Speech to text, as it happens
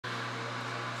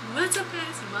What's up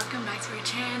guys and welcome back to our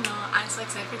channel. I'm so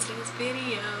excited for today's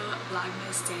video,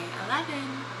 Vlogmas Day 11.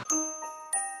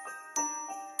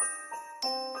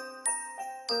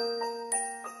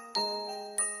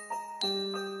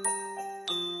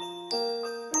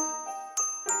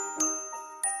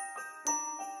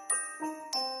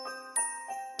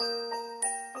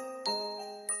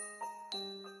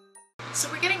 So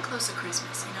we're getting close to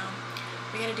Christmas, you know?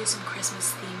 We gotta do some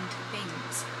Christmas themed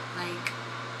things like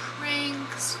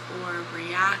pranks or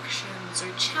reactions or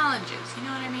challenges, you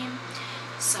know what I mean?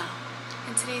 So,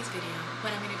 in today's video, what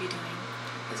I'm going to be doing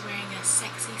is wearing a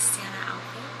sexy Santa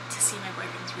outfit to see my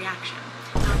boyfriend's reaction.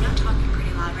 Now, I'm not talking pretty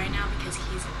loud right now because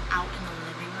he's out in the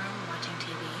living room watching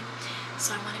TV,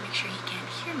 so I want to make sure he can't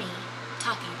hear me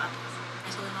talking about this.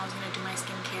 I told him I was going to do my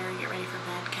skincare, get ready for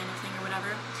bed kind of thing or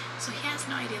whatever, so he has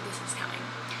no idea this is coming.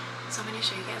 So I'm going to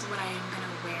show you guys what I am going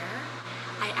to wear.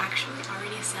 I actually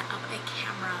already set up a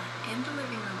camera in the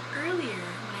living room earlier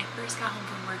when I first got home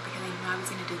from work because I knew I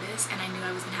was going to do this and I knew I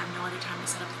was going to have no other time to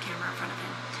set up the camera in front of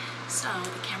him. So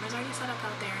the camera's already set up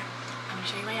out there. I'm going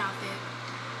to show you my outfit.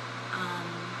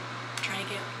 Try to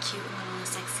get cute and a little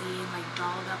sexy and like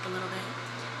dolled up a little bit,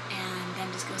 and then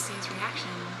just go see his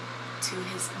reaction to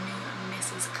his new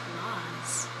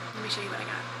Mrs.Clause. Let me show you what I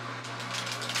got.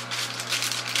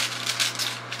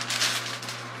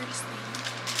 First thing,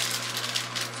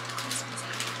 Christmas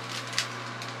hat.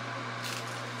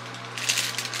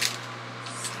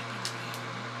 Second thing,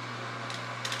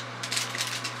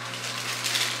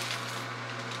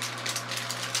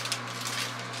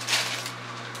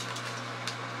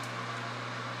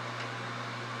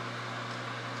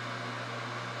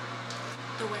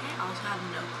 the way I also have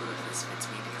no clue if this fits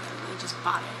me because I really just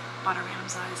bought a random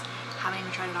size, haven't even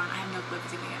tried it on. I have no clue if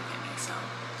it's even gonna fit me, so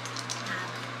I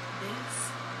have this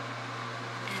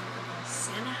and a little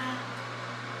Santa hat,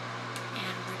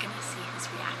 and we're gonna see his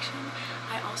reaction.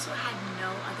 I also had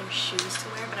no other shoes to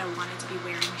wear, but I wanted to be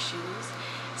wearing shoes,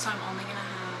 so I'm only gonna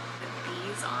have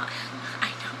these on.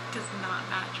 I know it does not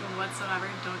match whatsoever,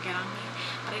 don't get on me,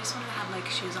 but I just wanted to have like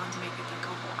shoes on to make it like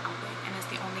a whole outfit, and it's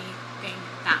the only thing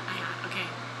that I had, okay?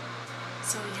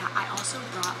 So yeah, I also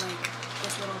brought like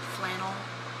this little flannel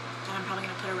that I'm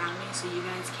probably gonna put around me so you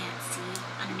guys can't see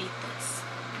underneath this,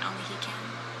 and only he can.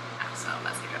 Yeah, so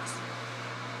let's get dressed.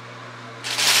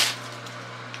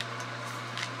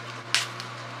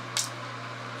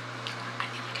 I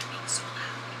feel like I'm being so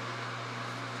loud.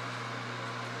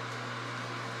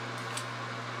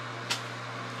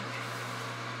 Okay.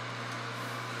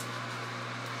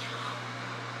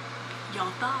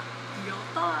 Y'all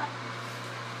thought.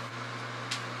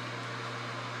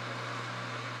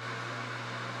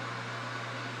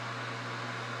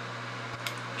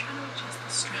 I'm trying to adjust the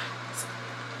straps.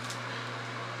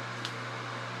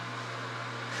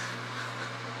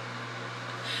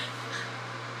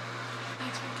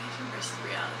 Expectation versus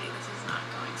reality. This is not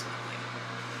going smoothly.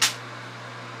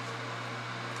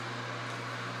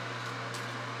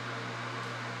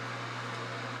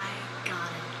 I got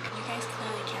it. You guys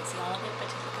clearly can't see all of it, but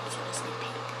just look at this little sneak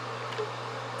peek.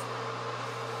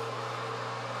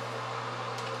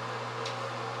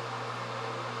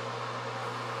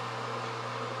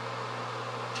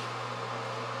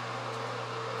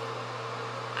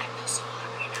 I feel so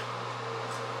hot right now.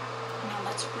 Now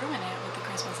let's ruin it with the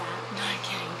Christmas hat. No, I'm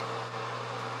kidding.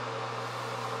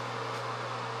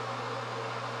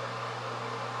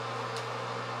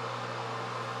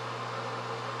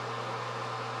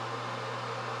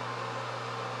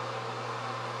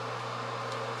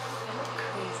 I look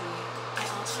crazy. I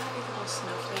also have these little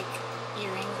snowflake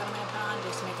earrings that I'm going to put on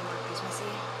just to make it more Christmassy.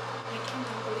 I can't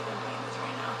believe I'm doing this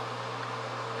right now.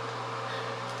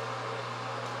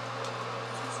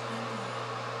 This is funny.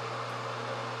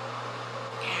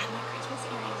 Okay, I have my Christmas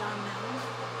earrings on now.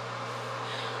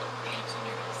 Okay, I'm so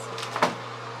nervous.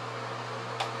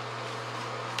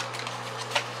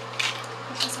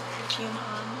 Put this perfume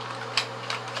on.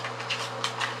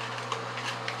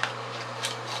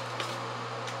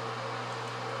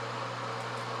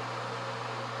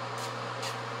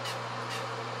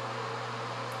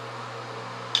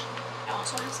 I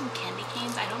also have some candy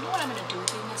canes. I don't know what I'm gonna do with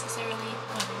these necessarily.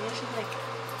 Oh, maybe I should like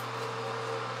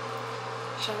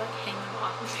hang them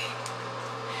off of me?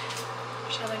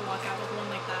 Should I like walk out with one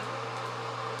like that?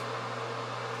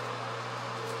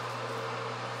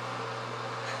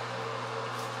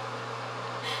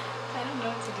 I don't know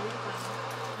what to do with them.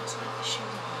 I also have the shoes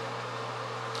on.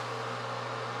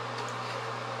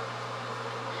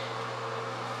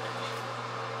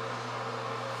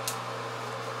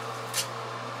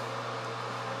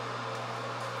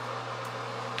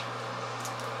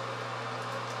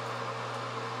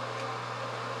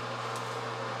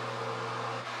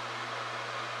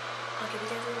 I'll give you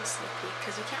guys a little sneak peek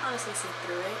because you can't honestly see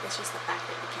through it. It's just the fact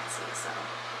that you can't see, so.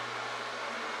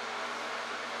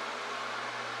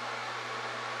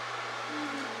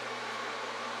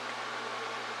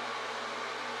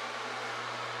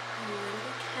 I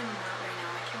literally cannot right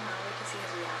now. I cannot wait to see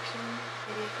his reaction.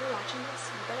 Maybe if you're watching this,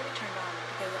 you better be turned on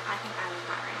because I think I look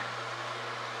hot right now.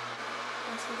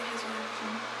 Let's look at his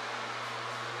reaction.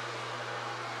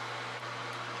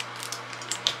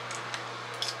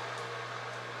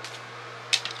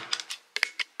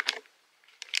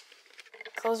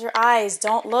 Close your eyes.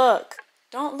 Don't look.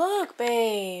 Don't look,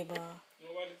 babe.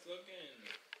 Nobody's looking.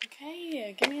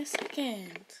 Okay, give me a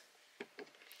second.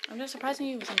 I'm just surprising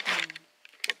you with something.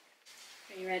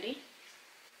 Are you ready?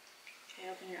 Okay,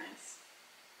 open your eyes.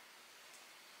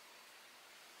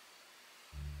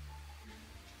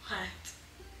 What?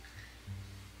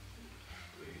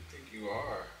 Who do you think you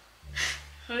are?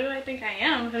 Who do I think I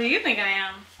am? Who do you think I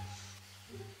am?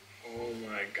 Oh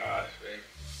my gosh, babe.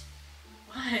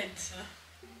 What?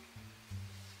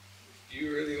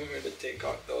 You really want me to take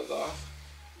those off?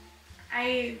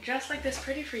 I dress like this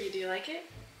pretty for you. Do you like it?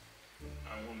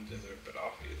 I want to just rip it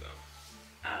off you though.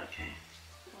 Oh, okay.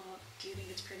 Well, do you think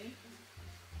it's pretty?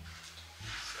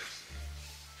 Sexy.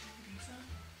 You think so?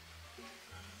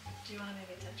 Do you want to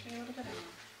maybe touch me a little bit or not?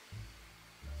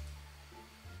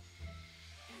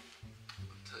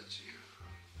 I'll touch you.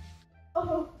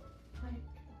 Oh my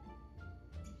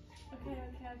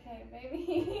god. Okay,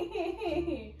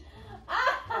 baby.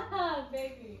 Ah,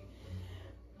 baby.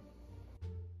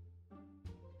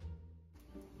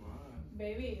 What?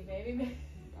 Baby.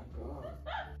 Back off.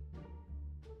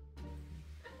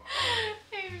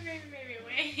 Baby,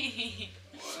 wait.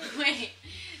 What? Wait.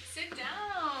 Sit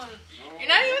down. No, You're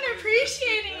not even I'm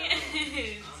appreciating down.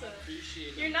 it. I'm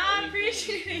appreciating You're not everything.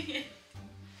 appreciating it.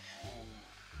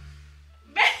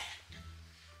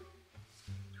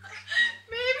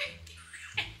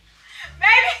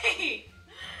 Baby.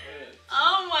 What?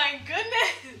 Oh my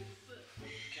goodness. You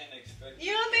can't expect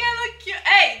You don't think I look cute?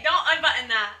 Hey, don't unbutton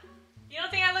that. You don't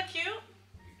think I look cute? You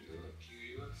do look cute.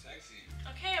 You look sexy.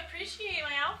 Okay, appreciate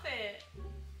my outfit.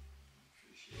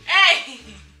 Appreciate it. Hey!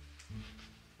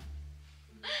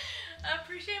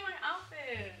 Appreciate my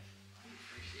outfit. I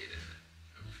appreciate it.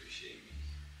 Appreciate me.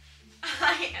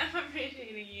 I am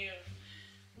appreciating you.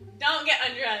 Don't get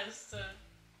undressed.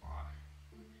 Why?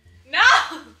 No!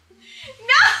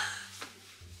 No!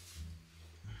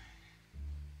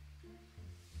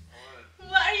 What?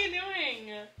 What are you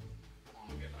doing? I want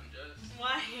to get undressed.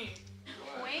 Why?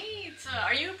 What? Wait,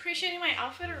 are you appreciating my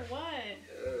outfit or what?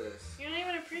 Yes. You're not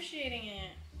even appreciating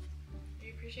it. Are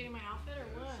you appreciating my outfit or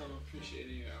what? Yes, I'm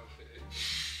appreciating your outfit.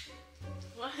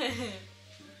 What?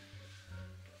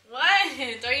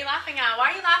 What are you laughing at?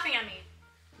 Why are you laughing at me?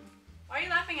 Why are you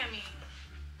laughing at me?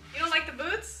 You don't like the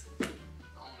boots? I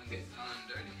want to get done and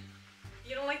dirty.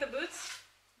 You don't like the boots?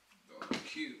 They're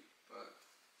cute, but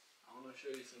I want to show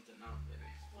you something else, baby.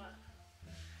 What?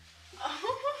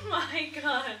 Oh my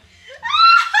god.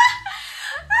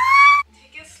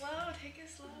 Take it slow, take it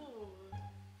slow.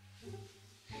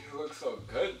 You look so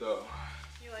good, though.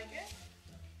 You like it?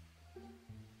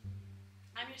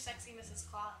 I'm your sexy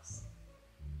Mrs.Clause.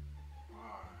 Wow.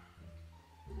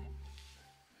 I'm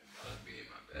about to be in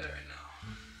my bed right now.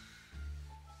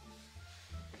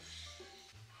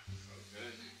 So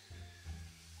good.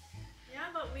 Yeah,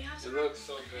 but we have to. It looks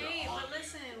so good Hey, on but you.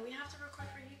 listen, we have to record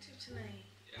for YouTube tonight.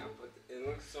 Yeah, but it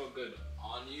looks so good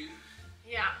on you.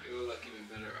 Yeah. It would look even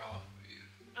better off of you.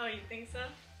 Oh, you think so?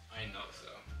 I know so.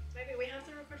 Baby, we have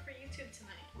to record for YouTube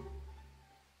tonight.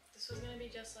 This was gonna be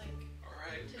just like.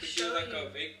 Alright, To we could show do like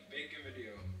you. a bacon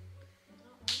video. I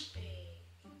don't want to bake.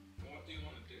 What do you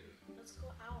want to do? Let's go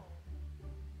out.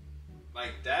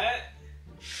 Like that?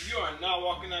 You are not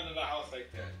walking out of the house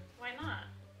like that. Why not?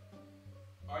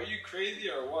 Are you crazy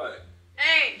or what?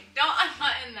 Hey, don't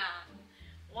unbutton that.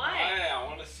 What? Why? I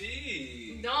want to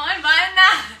see. Don't unbutton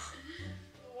that.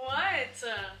 What?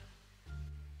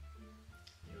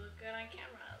 You look good on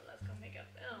camera. Let's go make a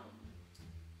film.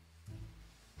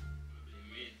 What do you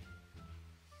mean?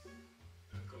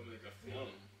 Let's go make a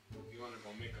film. You want to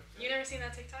go make a film? You never seen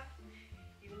that TikTok?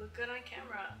 You look good on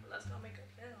camera. Let's go make a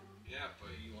film. Yeah,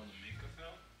 but you want to make a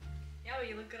film? Yeah, but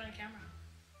you look good on camera.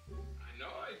 I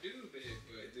know I do, babe,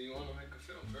 but do you want to make a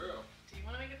film, girl? Do you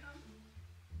want to make a film?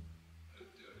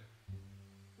 Let's do it.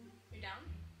 You down?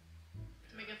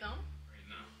 To make a film? Right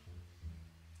now.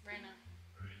 Right now.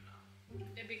 Right now.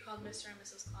 It'd be called Mr. and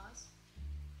Mrs. Clause.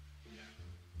 Yeah.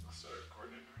 I'll start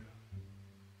recording right now.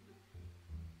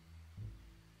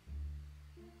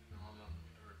 No, I'm not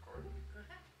going to record. Go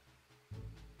ahead.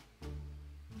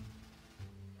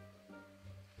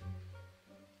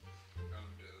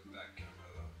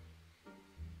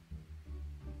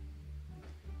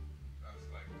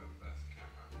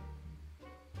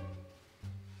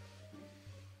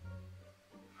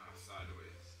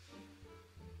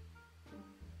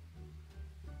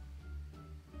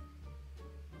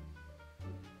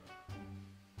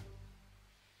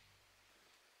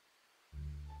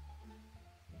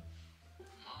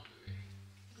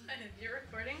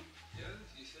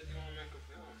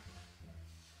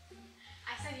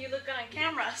 you look good on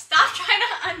camera. Stop trying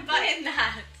to unbutton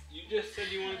that. You just said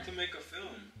you wanted to make a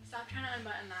film. Stop trying to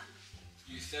unbutton that.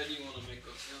 You said you want to make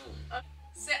a film.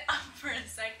 Sit up for a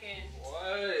second.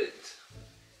 What?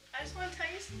 I just want to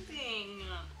tell you something.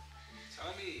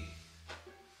 Tell me.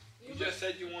 You just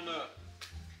said you want to...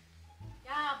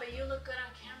 Yeah, but you look good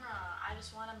on camera. I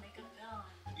just want to make a film.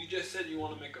 You just said you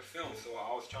want to make a film, so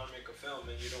I was trying to make a film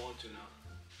and you don't want to now.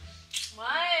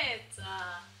 What?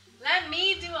 Let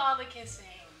me do all the kissing.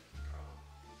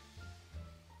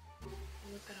 You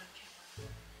look good on camera.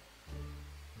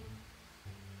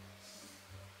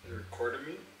 You recording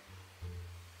me?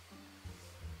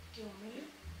 Do you want me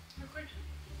to record?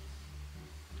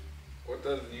 What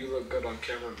does you look good on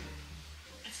camera mean?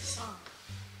 It's a song.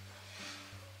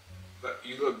 But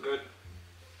you look good.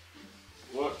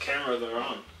 What cameras are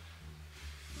on?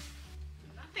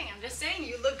 Nothing. I'm just saying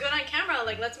you look good on camera.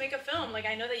 Like, let's make a film. Like,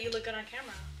 I know that you look good on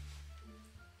camera.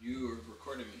 You are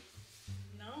recording me.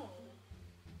 No.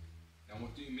 And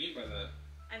what do you mean by that?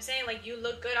 I'm saying, like, you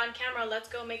look good on camera. Let's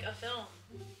go make a film.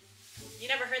 You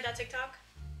never heard that TikTok?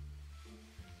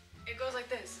 It goes like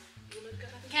this. You look good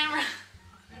on camera.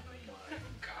 Oh my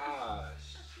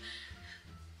gosh.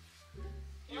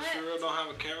 You What? for real don't have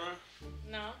a camera?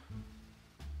 No.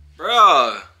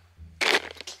 Bruh.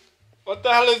 What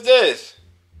the hell is this?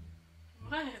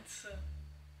 What?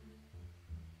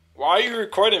 Why are you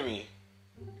recording me?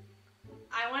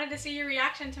 I wanted to see your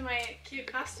reaction to my cute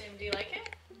costume. Do you like it?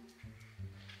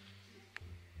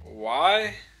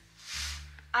 Why?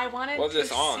 I wanted What's to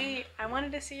this on? see. I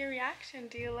wanted to see your reaction.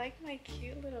 Do you like my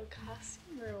cute little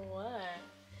costume or what?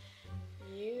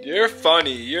 You're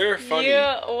funny. You're funny. You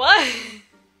what?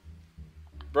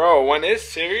 Bro, when it's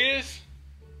serious,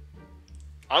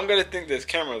 I'm gonna think this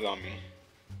camera's on me.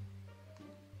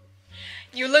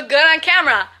 You look good on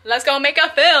camera. Let's go make a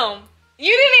film.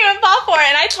 You didn't even fall for it,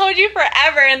 and I told you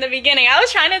forever in the beginning. I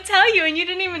was trying to tell you, and you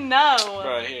didn't even know.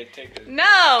 Bro, here, take this.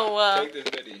 No. Take this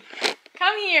video.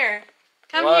 Come here.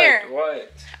 Come What? here.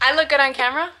 What? I look good on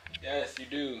camera? Yes, you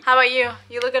do. How about you?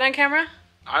 You look good on camera?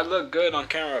 I look good on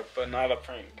camera, but not a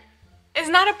prank. It's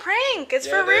not a prank. It's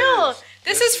Yeah, for it real. is.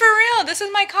 This is for real. This is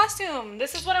my costume.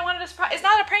 This is what I wanted to surprise. It's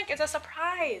not a prank. It's a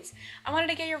surprise. I wanted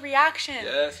to get your reaction.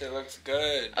 Yes, it looks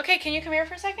good. Okay, can you come here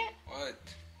for a second? What?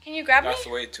 Can you grab me? That's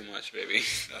way too much, baby.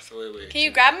 That's way Can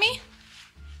you grab me?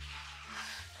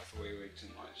 That's way too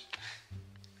much.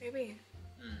 Baby.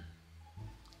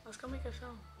 Let's go make a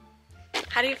film.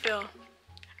 How do you feel?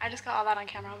 I just got all that on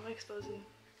camera. I'm gonna expose you.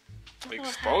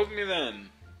 Expose me then.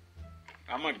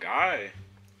 I'm a guy.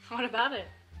 What about it?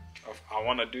 If I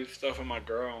want to do stuff with my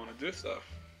girl, I want to do stuff.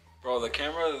 Bro, the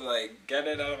camera is like, get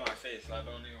it out of my face. I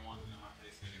don't even want it in my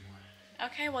face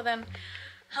anymore. Okay, well then,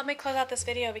 help me close out this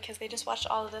video because they just watched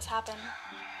all of this happen.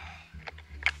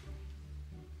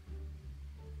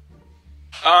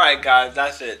 Alright guys,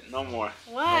 that's it. No more.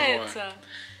 What? No more.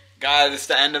 Guys, it's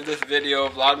the end of this video.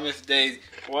 Vlogmas Day,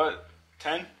 what?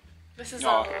 10? This is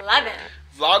No. 11.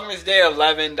 Vlogmas Day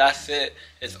 11, that's it.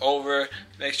 It's over.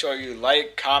 Make sure you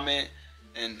like, comment,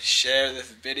 and share this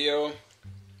video.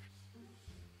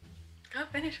 Go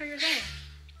finish what you're saying.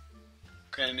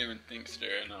 Couldn't even think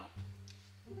straight now.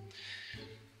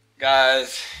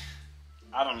 Guys,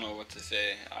 I don't know what to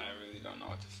say. I really don't know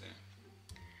what to say.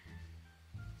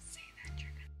 Say that you're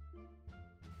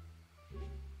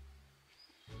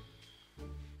good.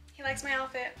 He likes my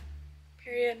outfit.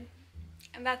 Period.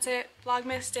 And that's it.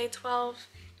 Vlogmas Day 12.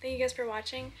 Thank you guys for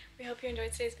watching. We hope you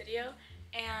enjoyed today's video.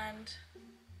 And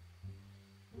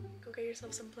go get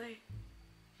yourself some play.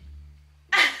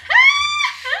 I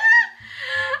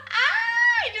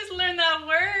just learned that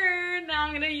word. Now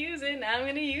I'm gonna use it. Like,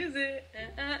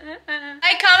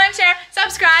 comment, share,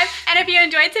 subscribe, and if you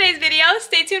enjoyed today's video,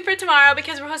 stay tuned for tomorrow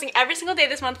because we're hosting every single day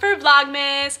this month for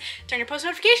Vlogmas. Turn your post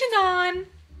notifications on.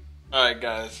 Alright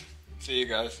guys. See you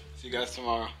guys. See you guys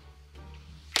tomorrow.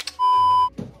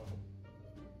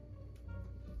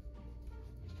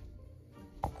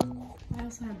 I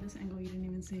also have this angle you didn't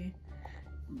even see.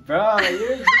 Bro,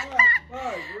 you're done.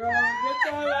 Fuck, bro. Get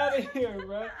the hell out of here,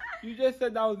 bro. You just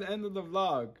said that was the end of the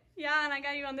vlog. Yeah, and I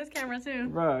got you on this camera too.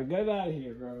 Bro, get out of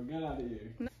here, bro. Get out of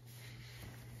here.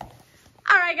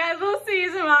 Alright guys, we'll see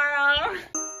you tomorrow.